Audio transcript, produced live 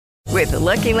With the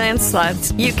Lucky Land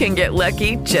Slots, you can get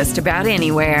lucky just about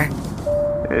anywhere.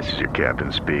 This is your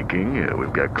captain speaking.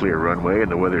 We've got clear runway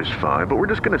and the weather's fine, but we're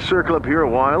just going to circle up here a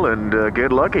while and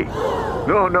get lucky.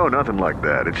 No, nothing like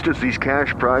that. It's just these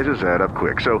cash prizes add up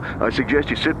quick. So I suggest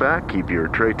you sit back, keep your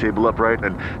tray table upright,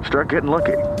 and start getting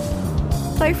lucky.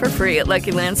 Play for free at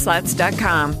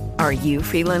LuckyLandSlots.com. Are you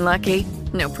feeling lucky?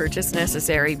 No purchase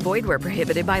necessary. Void where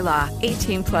prohibited by law.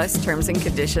 18 plus terms and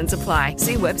conditions apply.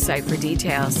 See website for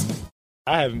details.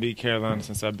 I haven't beat Carolina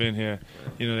since I've been here.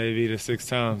 They beat us 6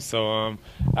 times. So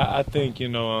I think, you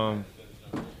never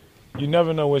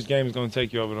know which game is going to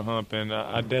take you over the hump. And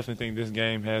I definitely think this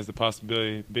game has the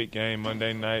possibility. Big game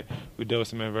Monday night. We dealt with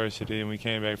some adversity and we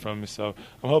came back from it. So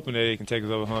I'm hoping that they can take us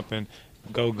over the hump and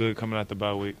go good coming out the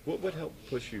bye week. What helped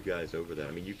push you guys over that?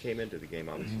 I mean, you came into the game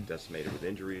obviously decimated with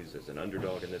injuries as an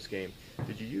underdog in this game.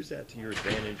 Did you use that to your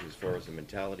advantage as far as the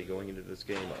mentality going into this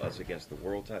game, us against the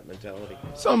world type mentality?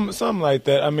 Something like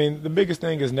that. I mean, the biggest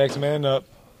thing is next man up.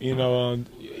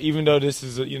 Even though this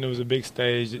is it was a big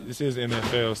stage, this is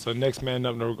NFL. So next man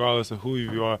up, regardless of who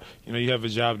you are, you have a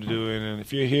job to do. And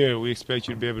if you're here, we expect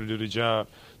you to be able to do the job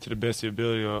to the best of your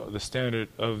ability or the standard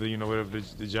of the whatever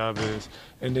the job is.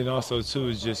 And then also too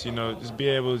is just just be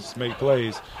able to just make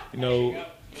plays.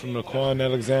 From a Quan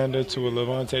Alexander to a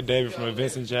Levante David, from a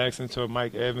Vincent Jackson to a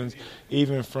Mike Evans,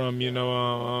 even from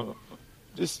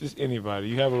just anybody.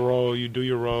 You have a role, you do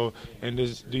your role, and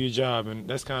just do your job. And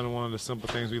that's kind of one of the simple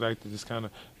things we like to just kind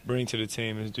of bring to the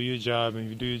team is do your job, and if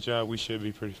you do your job, we should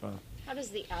be pretty fine. How does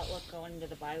the outlook going into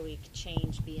the bye week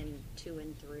change being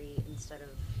 2-3 instead of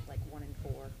like 1-4?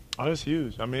 Oh, it's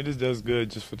huge. I mean, it just does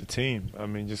good just for the team. I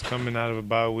mean, just coming out of a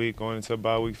bye week, going into a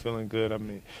bye week feeling good. I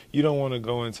mean, you don't want to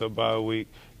go into a bye week,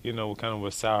 with kind of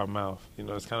a sour mouth.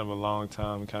 It's kind of a long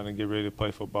time to kind of get ready to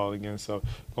play football again. So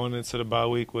going into the bye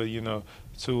week with,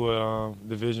 2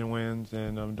 division wins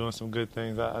and doing some good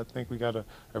things, I think we got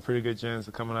a pretty good chance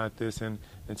of coming out this and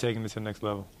taking it to the next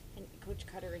level. And Coach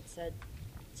Cutter had said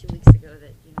 2 weeks ago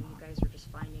that, you guys are just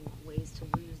finding ways to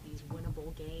lose these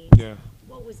winnable games. Yeah.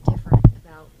 What was different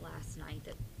about last night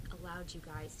that allowed you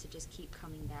guys to just keep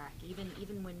coming back,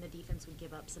 even when the defense would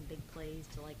give up some big plays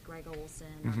to like Greg Olsen,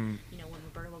 or, when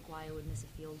Roberto Aguayo would miss a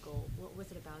field goal? What was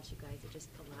it about you guys that just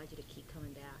allowed you to keep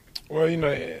coming back? Well,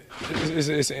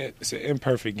 it's an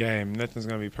imperfect game. Nothing's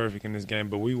going to be perfect in this game,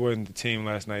 but we weren't the team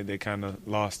last night that kind of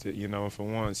lost it, and for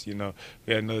once, we had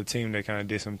another team that kind of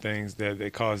did some things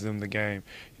that caused them the game,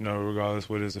 regardless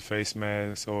whether it's a face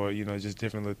mask or, just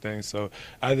different little things. So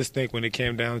I just think when it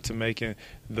came down to making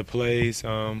the plays,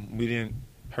 we didn't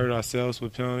hurt ourselves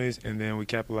with penalties, and then we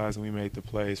capitalized and we made the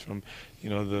plays from, the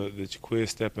Jaquiz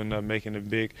stepping up, making the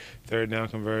big third down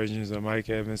conversions, or Mike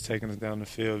Evans taking us down the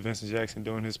field, Vincent Jackson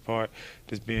doing his part,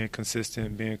 just being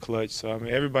consistent, being clutch. So, I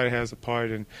mean, everybody has a part,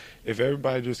 and if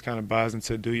everybody just kind of buys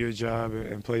into do your job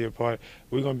and play your part,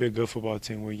 we're going to be a good football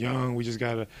team. We're young. We just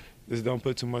got to just don't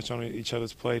put too much on each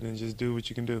other's plate and just do what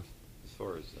you can do. As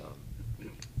far as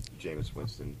Jameis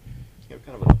Winston,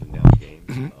 kind of an up-and-down game.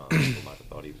 People might have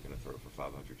thought he was going to throw for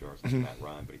 500 yards like Matt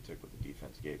Ryan, but he took what the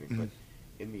defense gave him.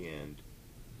 But in the end,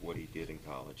 what he did in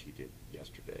college, he did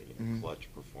yesterday. Clutch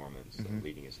performance,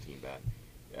 leading his team back.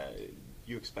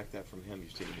 You expect that from him?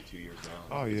 You've seen him in 2 years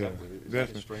now. Oh, is yeah, is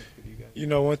that a strength with you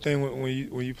guys? One thing when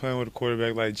you playing with a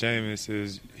quarterback like Jameis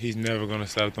is he's never going to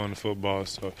stop throwing the football.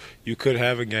 So you could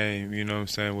have a game,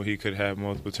 where he could have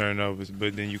multiple turnovers,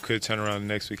 but then you could turn around the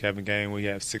next week, have a game where you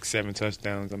have 6-7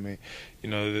 touchdowns. I mean,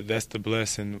 that's the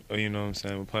blessing.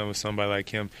 We're playing with somebody like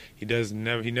him. He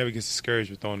never gets discouraged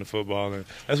with throwing the football, and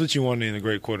that's what you want in the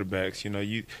great quarterbacks. You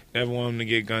never want him to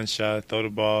get gunshot, throw the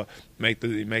ball, make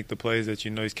the plays that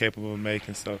he's capable of making.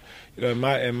 So, in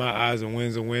my eyes, a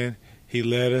win's a win. He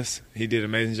led us. He did an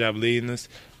amazing job leading us.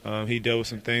 He dealt with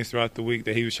some things throughout the week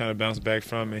that he was trying to bounce back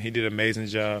from, and he did an amazing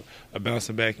job of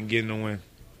bouncing back and getting a win.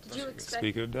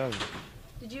 Speak of the devil.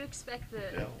 Did you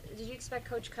expect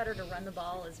Coach Cutter to run the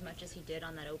ball as much as he did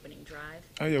on that opening drive?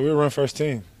 Oh yeah, we were run first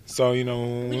team. So we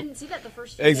didn't see that the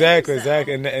first few exactly, games, so.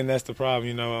 and that's the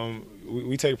problem.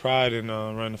 We take pride in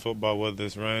running the football, whether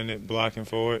it's running it, blocking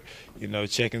for it,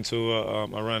 checking to a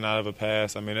run out of a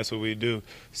pass. I mean, that's what we do.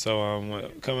 So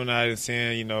coming out and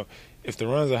saying, if the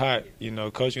runs are hot,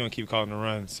 coach is going to keep calling the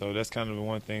run. So that's kind of the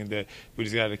one thing that we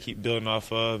just got to keep building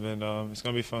off of, and it's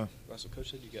going to be fun. Russell,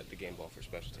 Coach said you got the game ball for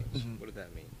special teams. What did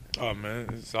that mean? Oh, man,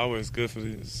 it's always good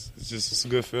it's a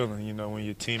good feeling, when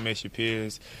your teammates, your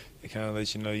peers, they kind of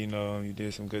let you know, you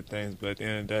did some good things. But at the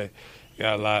end of the day, you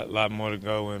got a lot more to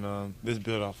go, and just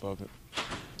build off of it.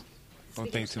 Don't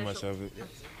think too much of it.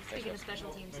 Speaking of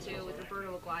special teams, too, with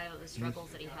Roberto Aguayo, the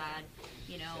struggles that he had,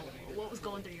 what was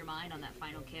going through your mind on that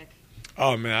final kick?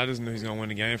 Oh man, I just knew he's gonna win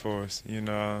the game for us.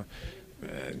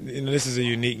 This is a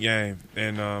unique game,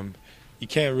 and you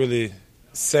can't really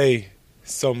say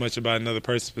so much about another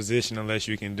person's position unless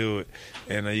you can do it,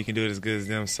 and you can do it as good as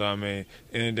them. So I mean, at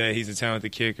the end of the day, he's a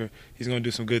talented kicker. He's gonna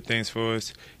do some good things for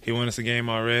us. He won us a game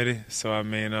already, so I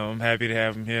mean, I'm happy to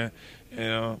have him here,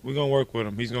 and we're gonna work with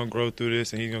him. He's gonna grow through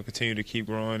this, and he's gonna continue to keep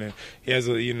growing. And he has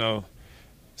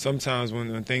sometimes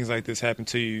when things like this happen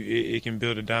to you, it can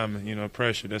build a diamond,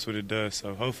 pressure. That's what it does.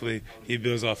 So hopefully he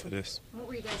builds off of this. What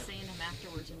were you guys saying to him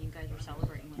afterwards when you guys were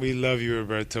celebrating with him? We love you,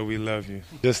 Roberto. We love you.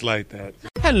 Just like that.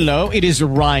 Hello, it is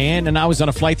Ryan, and I was on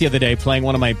a flight the other day playing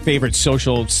one of my favorite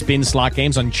social spin slot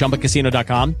games on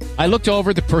ChumbaCasino.com. I looked over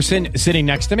at the person sitting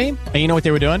next to me, and you know what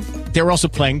they were doing? They were also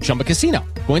playing Chumba Casino.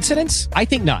 Coincidence? I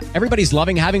think not. Everybody's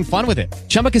loving having fun with it.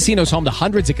 Chumba Casino is home to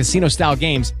hundreds of casino-style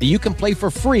games that you can play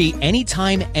for free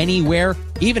anytime, anywhere,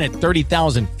 even at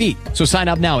 30,000 feet. So sign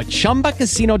up now at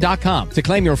ChumbaCasino.com to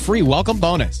claim your free welcome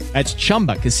bonus. That's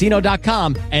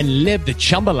ChumbaCasino.com and live the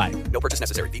Chumba life. No purchase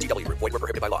necessary. VGW. Void where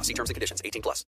prohibited by law. See terms and conditions. 18+.